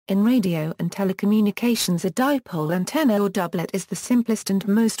In radio and telecommunications, a dipole antenna or doublet is the simplest and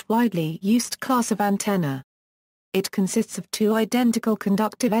most widely used class of antenna. It consists of two identical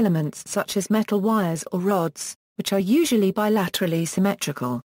conductive elements such as metal wires or rods, which are usually bilaterally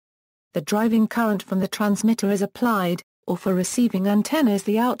symmetrical. The driving current from the transmitter is applied, or for receiving antennas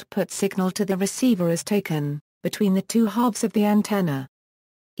the output signal to the receiver is taken, between the two halves of the antenna.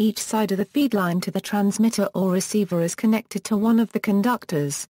 Each side of the feedline to the transmitter or receiver is connected to one of the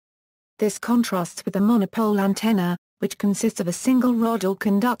conductors. This contrasts with a monopole antenna, which consists of a single rod or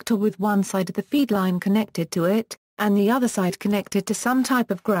conductor with one side of the feedline connected to it, and the other side connected to some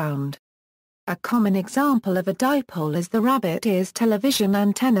type of ground. A common example of a dipole is the rabbit ears television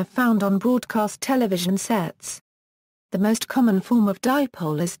antenna found on broadcast television sets. The most common form of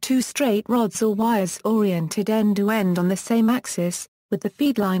dipole is two straight rods or wires oriented end-to-end on the same axis, with the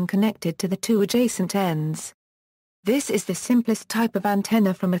feedline connected to the two adjacent ends. This is the simplest type of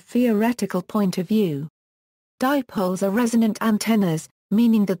antenna from a theoretical point of view. Dipoles are resonant antennas,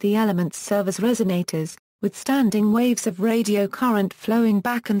 meaning that the elements serve as resonators, withstanding waves of radio current flowing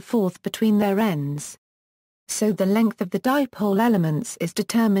back and forth between their ends. So the length of the dipole elements is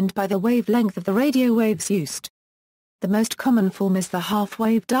determined by the wavelength of the radio waves used. The most common form is the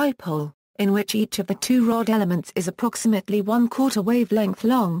half-wave dipole, in which each of the two rod elements is approximately 1/4 wavelength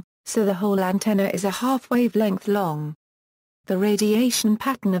long, so the whole antenna is a half-wavelength long. The radiation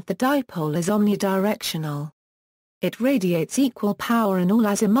pattern of the dipole is omnidirectional. It radiates equal power in all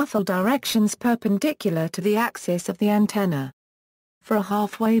azimuthal directions perpendicular to the axis of the antenna. For a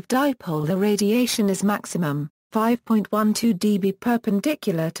half-wave dipole, the radiation is maximum, 5.12 dB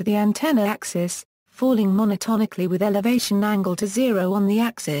perpendicular to the antenna axis, falling monotonically with elevation angle to 0 on the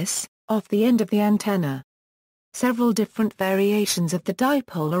axis, off the end of the antenna. Several different variations of the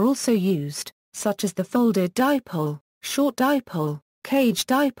dipole are also used, such as the folded dipole, short dipole, cage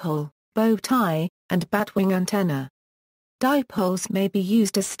dipole, bow tie, and batwing antenna. Dipoles may be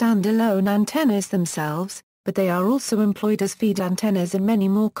used as standalone antennas themselves, but they are also employed as feed antennas in many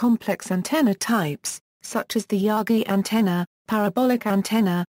more complex antenna types, such as the Yagi antenna, parabolic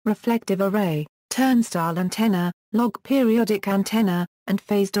antenna, reflective array, turnstile antenna, log periodic antenna, and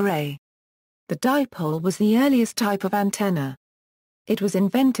phased array. The dipole was the earliest type of antenna. It was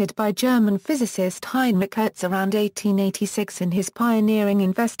invented by German physicist Heinrich Hertz around 1886 in his pioneering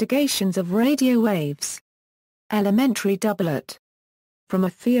investigations of radio waves. Elementary doublet. From a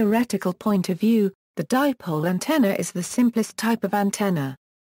theoretical point of view, the dipole antenna is the simplest type of antenna.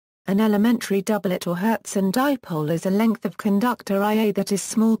 An elementary doublet or Hertzian dipole is a length of conductor Ia that is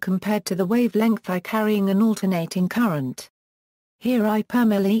small compared to the wavelength I carrying an alternating current. Here I per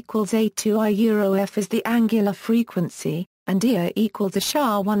mil equals A2 I euro F is the angular frequency, and Ia equals a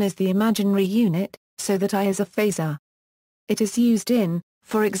SHA1 is the imaginary unit, so that I is a phasor. It is used in,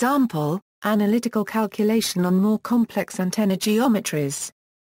 for example, analytical calculation on more complex antenna geometries.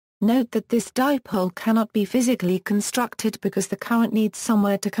 Note that this dipole cannot be physically constructed because the current needs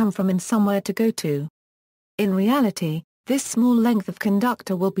somewhere to come from and somewhere to go to. In reality, this small length of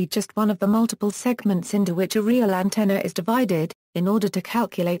conductor will be just one of the multiple segments into which a real antenna is divided, in order to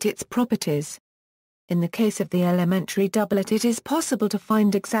calculate its properties. In the case of the elementary doublet, it is possible to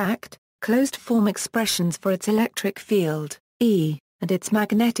find exact, closed-form expressions for its electric field, E, and its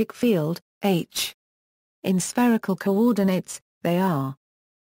magnetic field, H. In spherical coordinates, they are: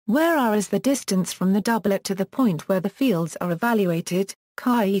 where r is the distance from the doublet to the point where the fields are evaluated,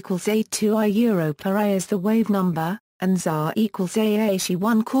 chi equals A2 I euro per I is the wave number, and ZA equals AA she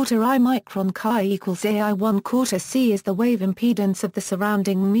 1/4 I micron chi equals AI 1/4 C is the wave impedance of the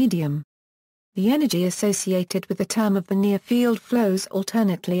surrounding medium. The energy associated with the term of the near field flows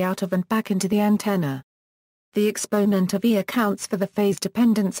alternately out of and back into the antenna. The exponent of E accounts for the phase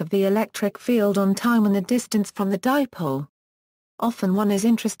dependence of the electric field on time and the distance from the dipole. Often one is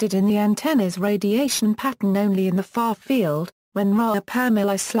interested in the antenna's radiation pattern only in the far field, when Ra per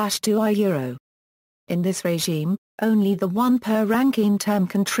mil I/2 I euro. In this regime, only the 1 per Rankine term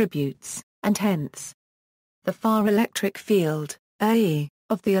contributes, and hence the far electric field, AE,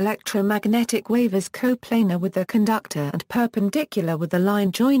 of the electromagnetic wave is coplanar with the conductor and perpendicular with the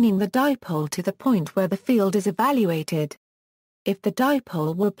line joining the dipole to the point where the field is evaluated. If the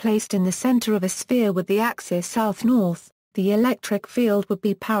dipole were placed in the center of a sphere with the axis south-north, the electric field would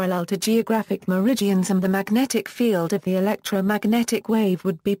be parallel to geographic meridians and the magnetic field of the electromagnetic wave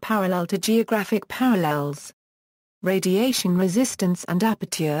would be parallel to geographic parallels. Radiation resistance and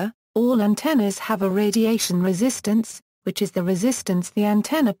aperture. All antennas have a radiation resistance, which is the resistance the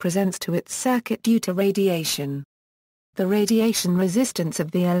antenna presents to its circuit due to radiation. The radiation resistance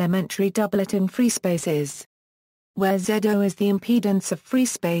of the elementary doublet in free space is where ZO is the impedance of free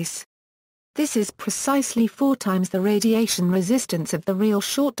space. This is precisely 4 times the radiation resistance of the real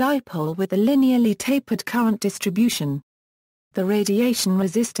short dipole with a linearly tapered current distribution. The radiation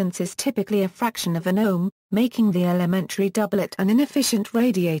resistance is typically a fraction of an ohm, making the elementary doublet an inefficient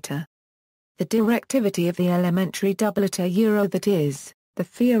radiator. The directivity of the elementary doublet that is, the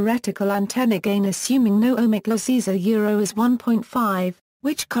theoretical antenna gain assuming no ohmic losses is 1.5,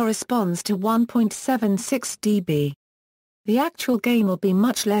 which corresponds to 1.76 dB. The actual gain will be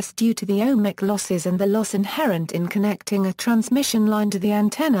much less due to the ohmic losses and the loss inherent in connecting a transmission line to the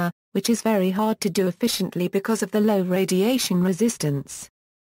antenna, which is very hard to do efficiently because of the low radiation resistance.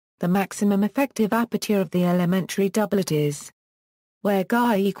 The maximum effective aperture of the elementary doublet is where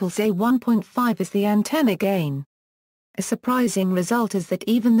Gi equals a 1.5 is the antenna gain. A surprising result is that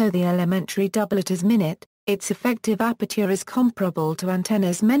even though the elementary doublet is minute, its effective aperture is comparable to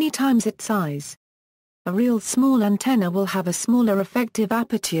antennas many times its size. A real small antenna will have a smaller effective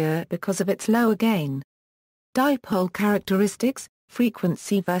aperture because of its lower gain. Dipole characteristics,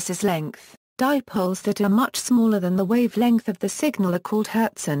 frequency versus length. Dipoles that are much smaller than the wavelength of the signal are called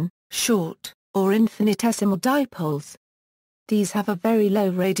Hertzian, short, or infinitesimal dipoles. These have a very low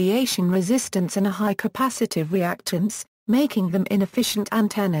radiation resistance and a high capacitive reactance, making them inefficient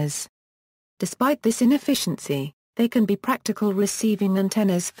antennas. Despite this inefficiency, they can be practical receiving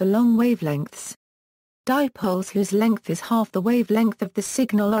antennas for long wavelengths. Dipoles whose length is half the wavelength of the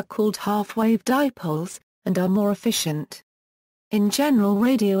signal are called half-wave dipoles, and are more efficient. In general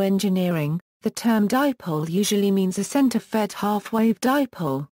radio engineering, the term dipole usually means a center-fed half-wave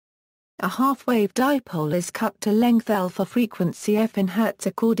dipole. A half-wave dipole is cut to length L for frequency f in Hertz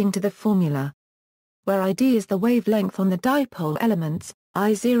according to the formula, where ID is the wavelength on the dipole elements,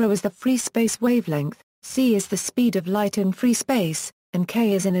 I0 is the free space wavelength, c is the speed of light in free space, and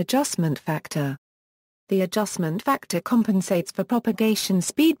k is an adjustment factor. The adjustment factor compensates for propagation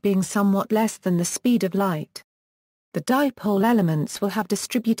speed being somewhat less than the speed of light. The dipole elements will have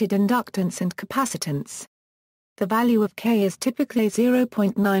distributed inductance and capacitance. The value of K is typically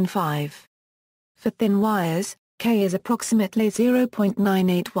 0.95. For thin wires, K is approximately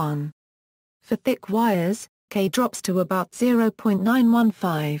 0.981. For thick wires, K drops to about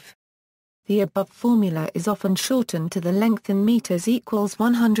 0.915. The above formula is often shortened to the length in meters equals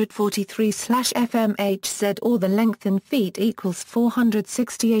 143/FMHz or the length in feet equals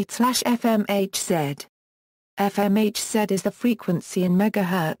 468/FMHz. FMHz is the frequency in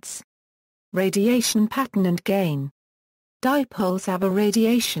megahertz. Radiation pattern and gain. Dipoles have a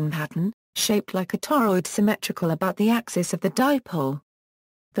radiation pattern, shaped like a toroid symmetrical about the axis of the dipole.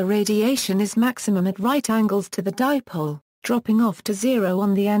 The radiation is maximum at right angles to the dipole, dropping off to zero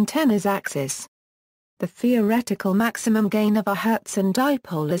on the antenna's axis. The theoretical maximum gain of a Hertzian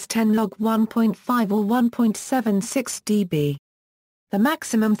dipole is 10 log 1.5 or 1.76 dB. The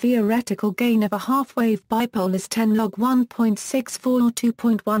maximum theoretical gain of a half-wave bipole is 10 log 1.64 or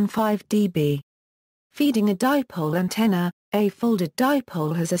 2.15 dB. Feeding a dipole antenna, a folded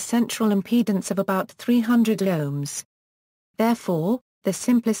dipole has a central impedance of about 300 ohms. Therefore, the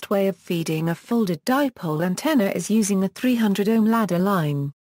simplest way of feeding a folded dipole antenna is using a 300 ohm ladder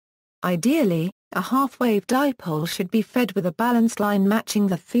line. Ideally, a half-wave dipole should be fed with a balanced line matching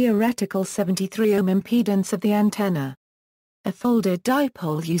the theoretical 73 ohm impedance of the antenna. A folded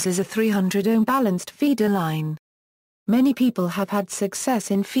dipole uses a 300 ohm balanced feeder line. Many people have had success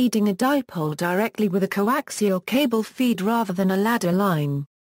in feeding a dipole directly with a coaxial cable feed rather than a ladder line.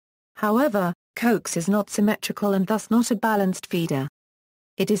 However, coax is not symmetrical and thus not a balanced feeder.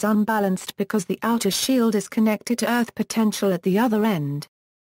 It is unbalanced because the outer shield is connected to earth potential at the other end.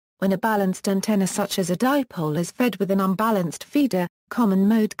 When a balanced antenna such as a dipole is fed with an unbalanced feeder, common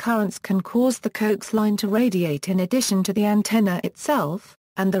mode currents can cause the coax line to radiate in addition to the antenna itself,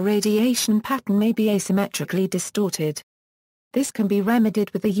 and the radiation pattern may be asymmetrically distorted. This can be remedied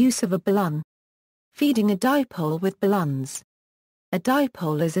with the use of a balun. Feeding a dipole with baluns. A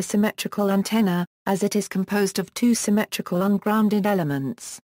dipole is a symmetrical antenna, as it is composed of two symmetrical ungrounded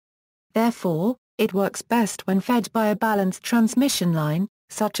elements. Therefore, it works best when fed by a balanced transmission line,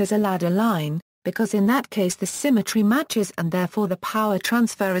 such as a ladder line, because in that case the symmetry matches and therefore the power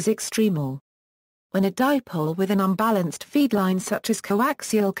transfer is extremal. When a dipole with an unbalanced feed line such as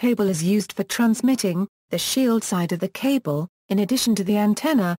coaxial cable is used for transmitting, the shield side of the cable, in addition to the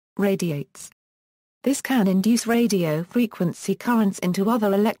antenna, radiates. This can induce radio frequency currents into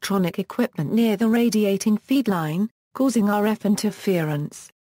other electronic equipment near the radiating feed line, causing RF interference.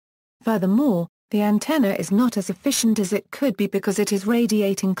 Furthermore, the antenna is not as efficient as it could be because it is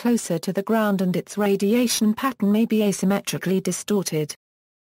radiating closer to the ground and its radiation pattern may be asymmetrically distorted.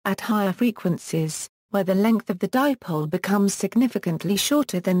 At higher frequencies, Where the length of the dipole becomes significantly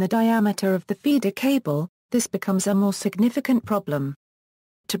shorter than the diameter of the feeder cable, this becomes a more significant problem.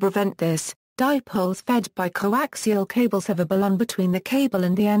 To prevent this, dipoles fed by coaxial cables have a balun between the cable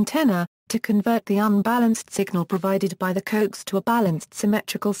and the antenna, to convert the unbalanced signal provided by the coax to a balanced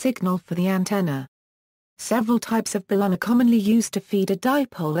symmetrical signal for the antenna. Several types of balun are commonly used to feed a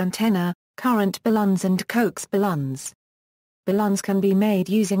dipole antenna: current baluns and coax baluns. Baluns can be made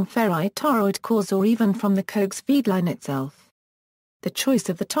using ferrite toroid cores or even from the coax feedline itself. The choice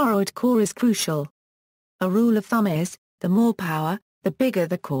of the toroid core is crucial. A rule of thumb is, the more power, the bigger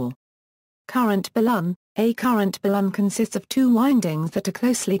the core. Current balun: a current balun consists of two windings that are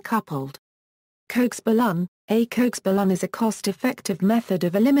closely coupled. Coax balun: a coax balun is a cost-effective method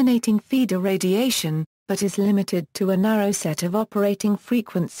of eliminating feeder radiation, but is limited to a narrow set of operating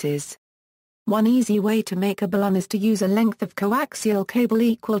frequencies. One easy way to make a balun is to use a length of coaxial cable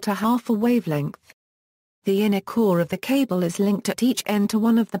equal to half a wavelength. The inner core of the cable is linked at each end to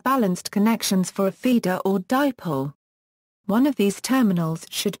one of the balanced connections for a feeder or dipole. One of these terminals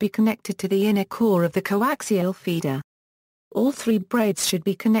should be connected to the inner core of the coaxial feeder. All three braids should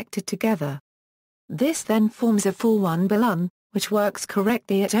be connected together. This then forms a 4-1 balun, which works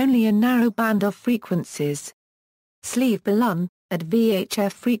correctly at only a narrow band of frequencies. Sleeve balun: at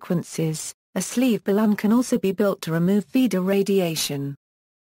VHF frequencies, a sleeve balun can also be built to remove feeder radiation.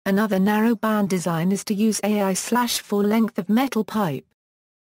 Another narrow band design is to use AI/4 length of metal pipe.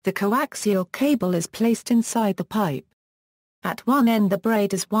 The coaxial cable is placed inside the pipe. At one end the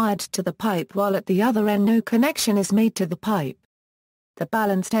braid is wired to the pipe while at the other end no connection is made to the pipe. The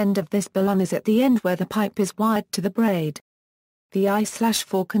balanced end of this balun is at the end where the pipe is wired to the braid. The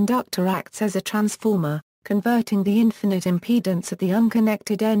I/4 conductor acts as a transformer, converting the infinite impedance at the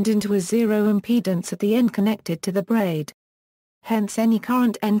unconnected end into a zero impedance at the end connected to the braid. Hence any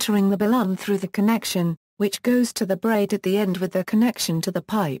current entering the balun through the connection, which goes to the braid at the end with the connection to the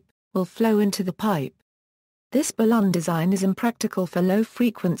pipe, will flow into the pipe. This balun design is impractical for low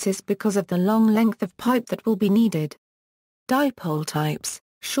frequencies because of the long length of pipe that will be needed. Dipole types: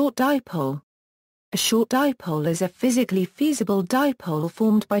 short dipole. A short dipole is a physically feasible dipole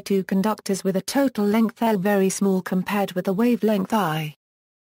formed by two conductors with a total length L very small compared with a wavelength I.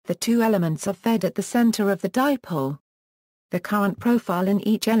 The two elements are fed at the center of the dipole. The current profile in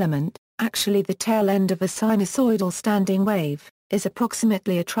each element, actually the tail end of a sinusoidal standing wave, is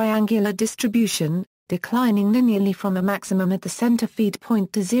approximately a triangular distribution, declining linearly from a maximum at the center feed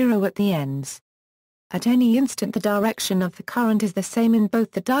point to zero at the ends. At any instant the direction of the current is the same in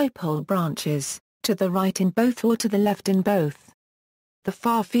both the dipole branches, to the right in both or to the left in both. The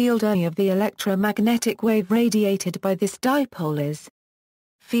far field area of the electromagnetic wave radiated by this dipole is.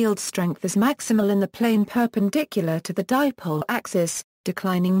 Field strength is maximal in the plane perpendicular to the dipole axis,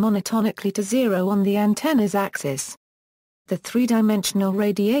 declining monotonically to zero on the antenna's axis. The three-dimensional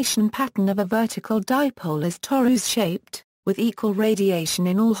radiation pattern of a vertical dipole is torus-shaped, with equal radiation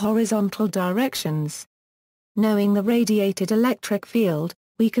in all horizontal directions. Knowing the radiated electric field,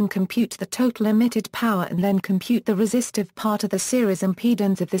 we can compute the total emitted power and then compute the resistive part of the series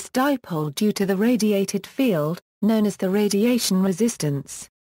impedance of this dipole due to the radiated field, known as the radiation resistance.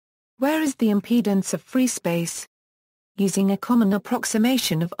 Where is the impedance of free space? Using a common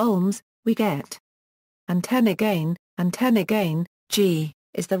approximation of ohms, we get antenna gain, G,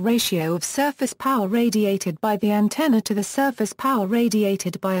 is the ratio of surface power radiated by the antenna to the surface power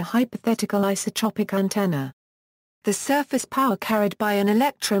radiated by a hypothetical isotropic antenna. The surface power carried by an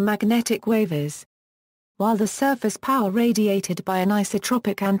electromagnetic wave is, while the surface power radiated by an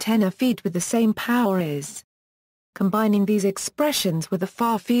isotropic antenna feed with the same power is. Combining these expressions with a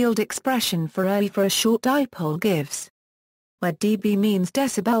far-field expression for E for a short dipole gives, where dB means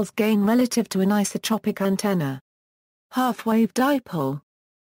decibels gain relative to an isotropic antenna. Half-wave dipole.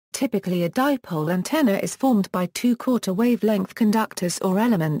 Typically a dipole antenna is formed by two quarter-wavelength conductors or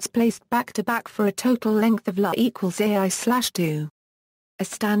elements placed back-to-back for a total length of L equals AI/2. A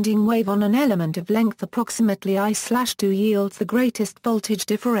standing wave on an element of length approximately I/2 yields the greatest voltage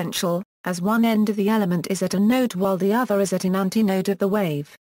differential, as one end of the element is at a node while the other is at an antinode of the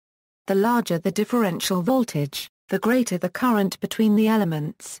wave. The larger the differential voltage, the greater the current between the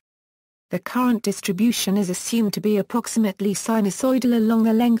elements. The current distribution is assumed to be approximately sinusoidal along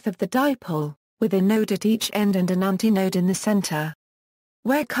the length of the dipole, with a node at each end and an antinode in the center.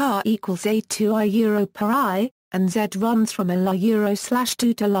 Where K equals A2I euro per I, and Z runs from a La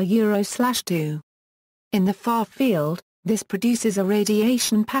euro/2 to La euro/2. In the far field, this produces a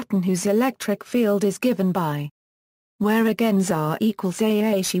radiation pattern whose electric field is given by where again Z equals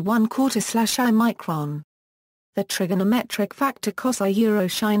AAC 1/4/I micron. the trigonometric factor cos I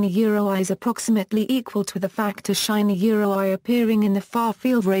is approximately equal to the factor I appearing in the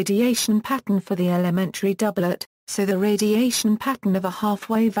far-field radiation pattern for the elementary doublet, so the radiation pattern of a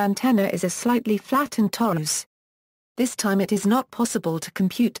half-wave antenna is a slightly flattened torus. This time it is not possible to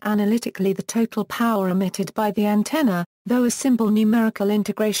compute analytically the total power emitted by the antenna, though a simple numerical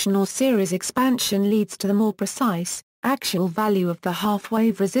integration or series expansion leads to the more precise, actual value of the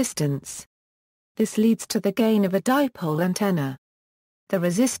half-wave resistance. This leads to the gain of a dipole antenna. The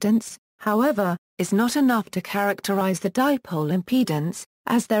resistance, however, is not enough to characterize the dipole impedance,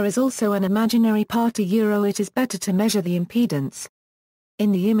 as there is also an imaginary part it is better to measure the impedance.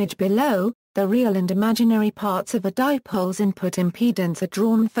 In the image below, the real and imaginary parts of a dipole's input impedance are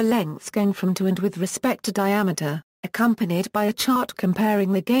drawn for lengths going from to and with respect to diameter, accompanied by a chart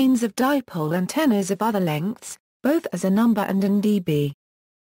comparing the gains of dipole antennas of other lengths, both as a number and in dB.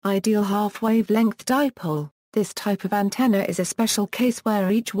 Ideal half-wavelength dipole. This type of antenna is a special case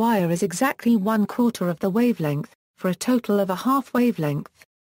where each wire is exactly 1/4 of the wavelength, for a total of a half-wavelength.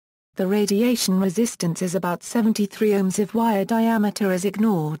 The radiation resistance is about 73 ohms if wire diameter is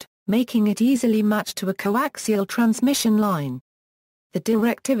ignored, making it easily matched to a coaxial transmission line. The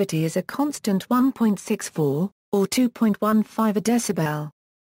directivity is a constant 1.64, or 2.15 a decibel.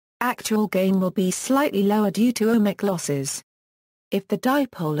 Actual gain will be slightly lower due to ohmic losses. If the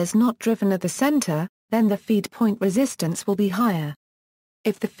dipole is not driven at the center, then the feed point resistance will be higher.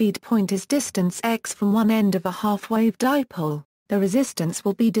 If the feed point is distance x from one end of a half-wave dipole, the resistance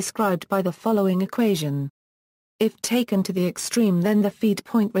will be described by the following equation. If taken to the extreme, then the feed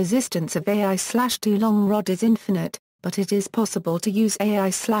point resistance of AI/2 long rod is infinite, but it is possible to use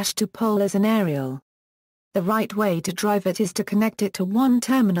AI/2 as an aerial. The right way to drive it is to connect it to one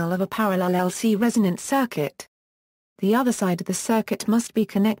terminal of a parallel LC resonance circuit. The other side of the circuit must be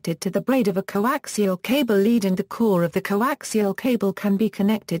connected to the braid of a coaxial cable lead, and the core of the coaxial cable can be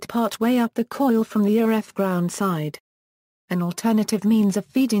connected part way up the coil from the RF ground side. An alternative means of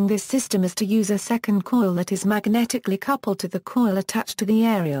feeding this system is to use a second coil that is magnetically coupled to the coil attached to the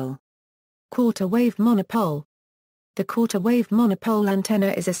aerial. Quarter-wave monopole. The quarter-wave monopole antenna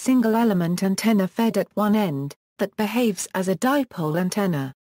is a single-element antenna fed at one end, that behaves as a dipole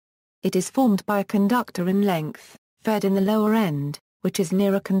antenna. It is formed by a conductor in length, fed in the lower end, which is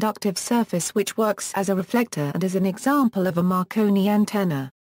near a conductive surface which works as a reflector and is an example of a Marconi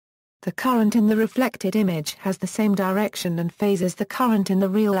antenna. The current in the reflected image has the same direction and phase as the current in the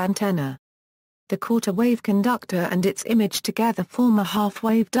real antenna. The quarter-wave conductor and its image together form a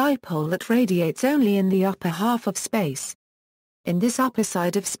half-wave dipole that radiates only in the upper half of space. In this upper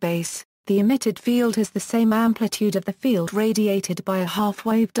side of space, the emitted field has the same amplitude of the field radiated by a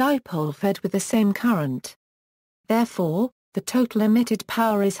half-wave dipole fed with the same current. Therefore, the total emitted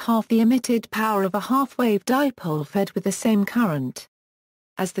power is half the emitted power of a half-wave dipole fed with the same current.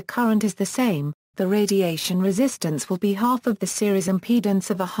 As the current is the same, the radiation resistance will be half of the series impedance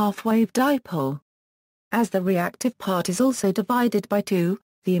of a half-wave dipole. As the reactive part is also divided by 2,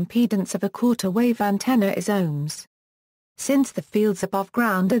 the impedance of a quarter-wave antenna is ohms. Since the fields above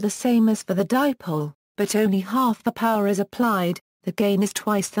ground are the same as for the dipole, but only half the power is applied, the gain is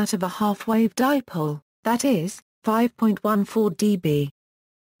twice that of a half-wave dipole, that is, 5.14 dB.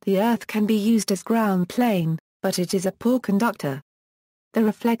 The Earth can be used as ground plane, but it is a poor conductor. The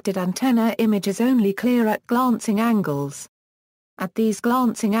reflected antenna image is only clear at glancing angles. At these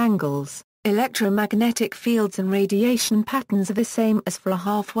glancing angles, electromagnetic fields and radiation patterns are the same as for a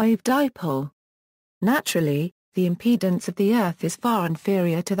half-wave dipole. Naturally, the impedance of the Earth is far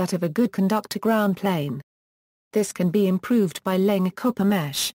inferior to that of a good conductor ground plane. This can be improved by laying a copper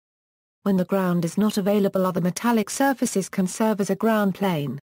mesh. When the ground is not available, other metallic surfaces can serve as a ground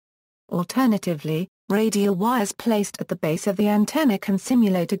plane. Alternatively, radial wires placed at the base of the antenna can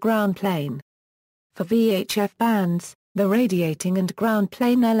simulate a ground plane. For VHF bands, the radiating and ground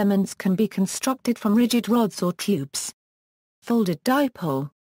plane elements can be constructed from rigid rods or tubes. Folded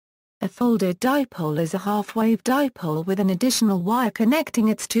dipole. A folded dipole is a half-wave dipole with an additional wire connecting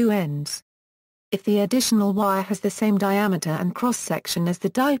its two ends. If the additional wire has the same diameter and cross-section as the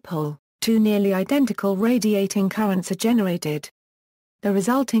dipole, two nearly identical radiating currents are generated. The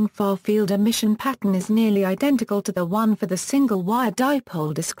resulting far-field emission pattern is nearly identical to the one for the single-wire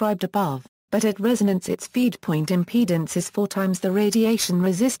dipole described above, but at resonance its feed point impedance is 4 times the radiation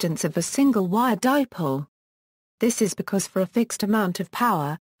resistance of a single-wire dipole. This is because for a fixed amount of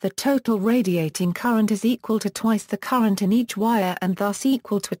power, the total radiating current is equal to twice the current in each wire and thus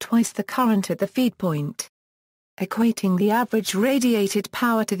equal to twice the current at the feed point. Equating the average radiated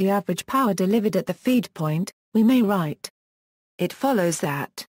power to the average power delivered at the feed point, we may write: it follows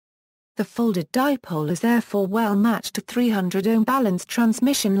that The folded dipole is therefore well matched to 300 ohm balanced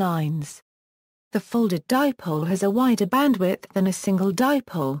transmission lines. The folded dipole has a wider bandwidth than a single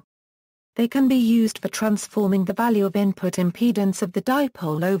dipole. They can be used for transforming the value of input impedance of the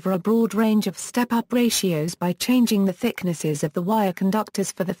dipole over a broad range of step-up ratios by changing the thicknesses of the wire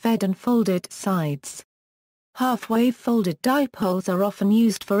conductors for the fed and folded sides. Half-wave folded dipoles are often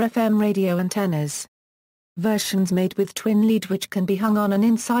used for FM radio antennas. Versions made with twin lead which can be hung on an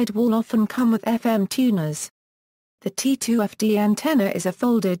inside wall often come with FM tuners. The T2FD antenna is a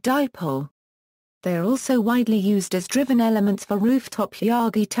folded dipole. They are also widely used as driven elements for rooftop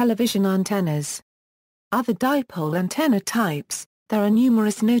Yagi television antennas. Other dipole antenna types. There are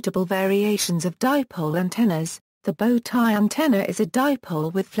numerous notable variations of dipole antennas. The bow tie antenna is a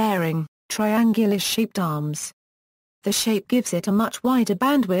dipole with flaring, triangular-shaped arms. The shape gives it a much wider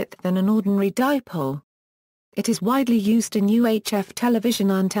bandwidth than an ordinary dipole. It is widely used in UHF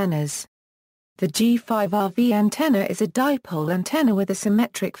television antennas. The G5RV antenna is a dipole antenna with a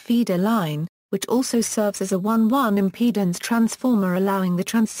symmetric feeder line, which also serves as a 1-1 impedance transformer allowing the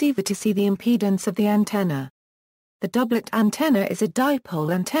transceiver to see the impedance of the antenna. The doublet antenna is a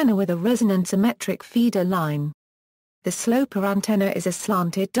dipole antenna with a resonant symmetric feeder line. The sloper antenna is a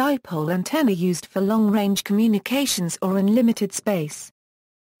slanted dipole antenna used for long-range communications or in limited space.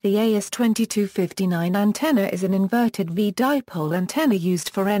 The AS2259 antenna is an inverted V-dipole antenna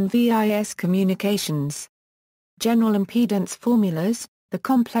used for NVIS communications. General impedance formulas. The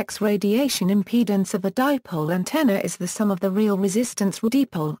complex radiation impedance of a dipole antenna is the sum of the real resistance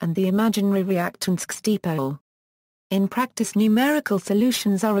Dipole and the imaginary reactance Dipole. In practice numerical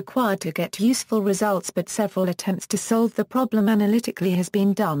solutions are required to get useful results but several attempts to solve the problem analytically has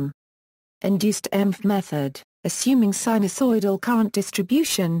been done. Induced EMF method. Assuming sinusoidal current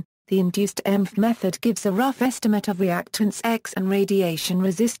distribution, the induced EMF method gives a rough estimate of reactance X and radiation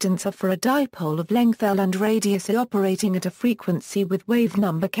resistance of for a dipole of length L and radius A operating at a frequency with wave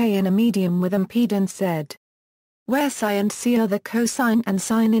number K and a medium with impedance Z. Where psi and C are the cosine and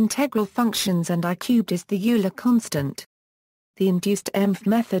sine integral functions and I cubed is the Euler constant. The induced EMF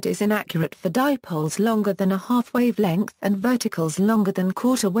method is inaccurate for dipoles longer than a half wavelength and verticals longer than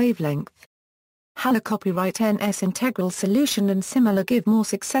quarter wavelength. Haller copyright NS integral solution and similar give more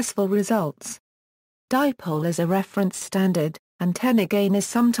successful results. Dipole is a reference standard. Antenna gain is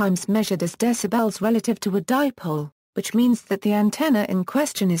sometimes measured as decibels relative to a dipole, which means that the antenna in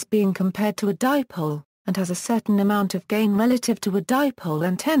question is being compared to a dipole, and has a certain amount of gain relative to a dipole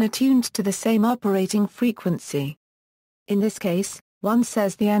antenna tuned to the same operating frequency. In this case, one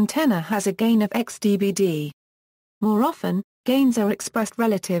says the antenna has a gain of X dBd. More often, gains are expressed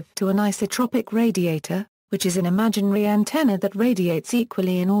relative to an isotropic radiator, which is an imaginary antenna that radiates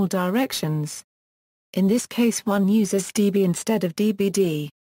equally in all directions. In this case one uses dB instead of dBd.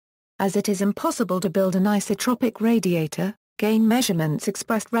 As it is impossible to build an isotropic radiator, gain measurements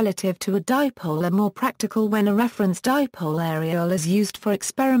expressed relative to a dipole are more practical when a reference dipole areal is used for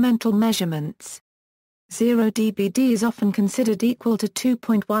experimental measurements. 0 dBd is often considered equal to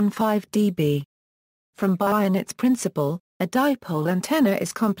 2.15 dB. From Bayonet's principle, a dipole antenna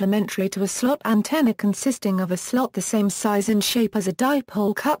is complementary to a slot antenna consisting of a slot the same size and shape as a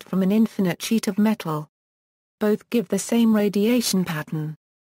dipole cut from an infinite sheet of metal. Both give the same radiation pattern.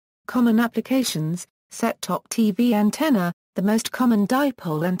 Common applications. Set-top TV antenna. The most common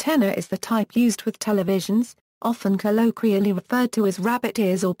dipole antenna is the type used with televisions, often colloquially referred to as rabbit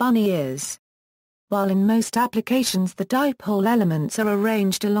ears or bunny ears. While in most applications the dipole elements are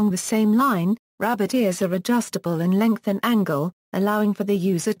arranged along the same line, rabbit ears are adjustable in length and angle, allowing for the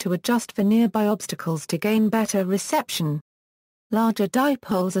user to adjust for nearby obstacles to gain better reception. Larger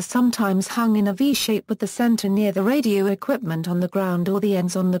dipoles are sometimes hung in a V-shape with the center near the radio equipment on the ground or the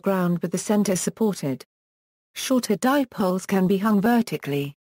ends on the ground with the center supported. Shorter dipoles can be hung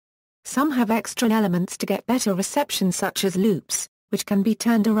vertically. Some have extra elements to get better reception such as loops, which can be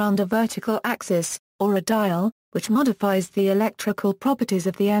turned around a vertical axis, or a dial, which modifies the electrical properties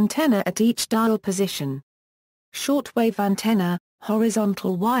of the antenna at each dial position. Shortwave antenna.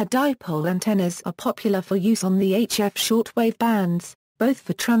 Horizontal wire dipole antennas are popular for use on the HF shortwave bands, both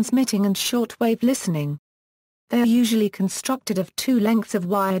for transmitting and shortwave listening. They are usually constructed of two lengths of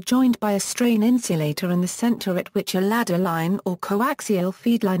wire joined by a strain insulator in the center at which a ladder line or coaxial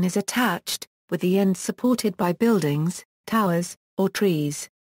feed line is attached, with the ends supported by buildings, towers, or trees.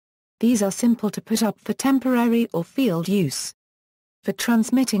 These are simple to put up for temporary or field use. For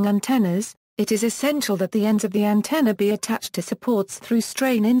transmitting antennas, it is essential that the ends of the antenna be attached to supports through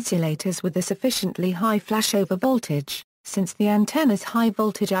strain insulators with a sufficiently high flashover voltage, since the antenna's high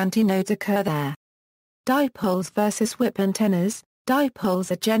voltage antinodes occur there. Dipoles versus whip antennas.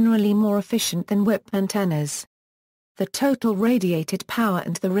 dipoles are generally more efficient than whip antennas. The total radiated power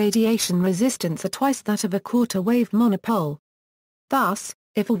and the radiation resistance are twice that of a quarter-wave monopole. Thus,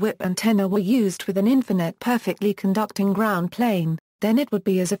 if a whip antenna were used with an infinite perfectly conducting ground plane, then it would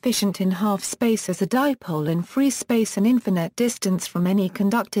be as efficient in half space as a dipole in free space and infinite distance from any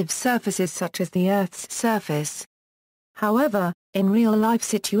conductive surfaces such as the Earth's surface. However, in real-life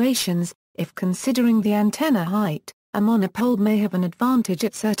situations, if considering the antenna height, a monopole may have an advantage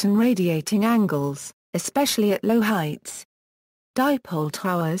at certain radiating angles, especially at low heights. Dipole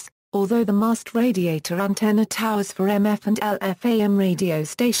towers, although the mast radiator antenna towers for MF and LFAM radio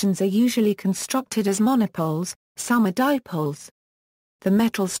stations are usually constructed as monopoles, some are dipoles. The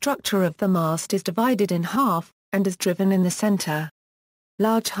metal structure of the mast is divided in half, and is driven in the center.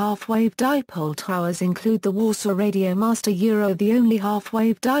 Large half-wave dipole towers include the Warsaw Radio Master the only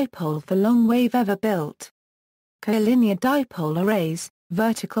half-wave dipole for long wave ever built. Collinear dipole arrays,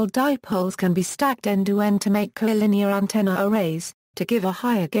 vertical dipoles can be stacked end-to-end to make collinear antenna arrays, to give a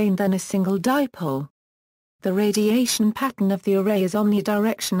higher gain than a single dipole. The radiation pattern of the array is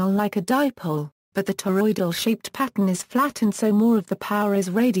omnidirectional like a dipole, but the toroidal-shaped pattern is flat and so more of the power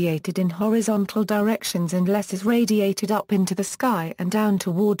is radiated in horizontal directions and less is radiated up into the sky and down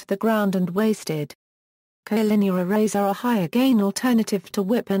toward the ground and wasted. Collinear arrays are a higher gain alternative to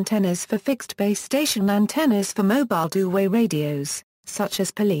whip antennas for fixed base station antennas for mobile two-way radios, such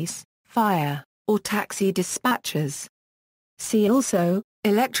as police, fire, or taxi dispatchers. See also,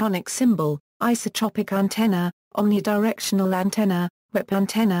 electronic symbol, isotropic antenna, omnidirectional antenna, whip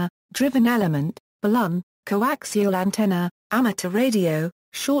antenna, driven element, balloon, coaxial antenna, amateur radio,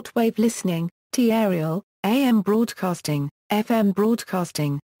 shortwave listening, T-aerial, AM broadcasting, FM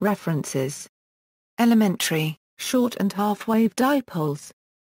broadcasting, references. Elementary, short and half-wave dipoles.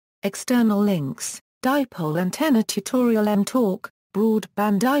 External links, dipole antenna tutorial mTalk,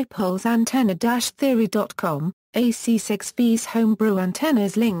 broadband dipoles antenna-theory.com, AC6V's homebrew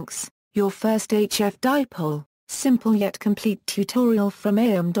antennas links, your first HF dipole, simple yet complete tutorial from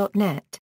am.net.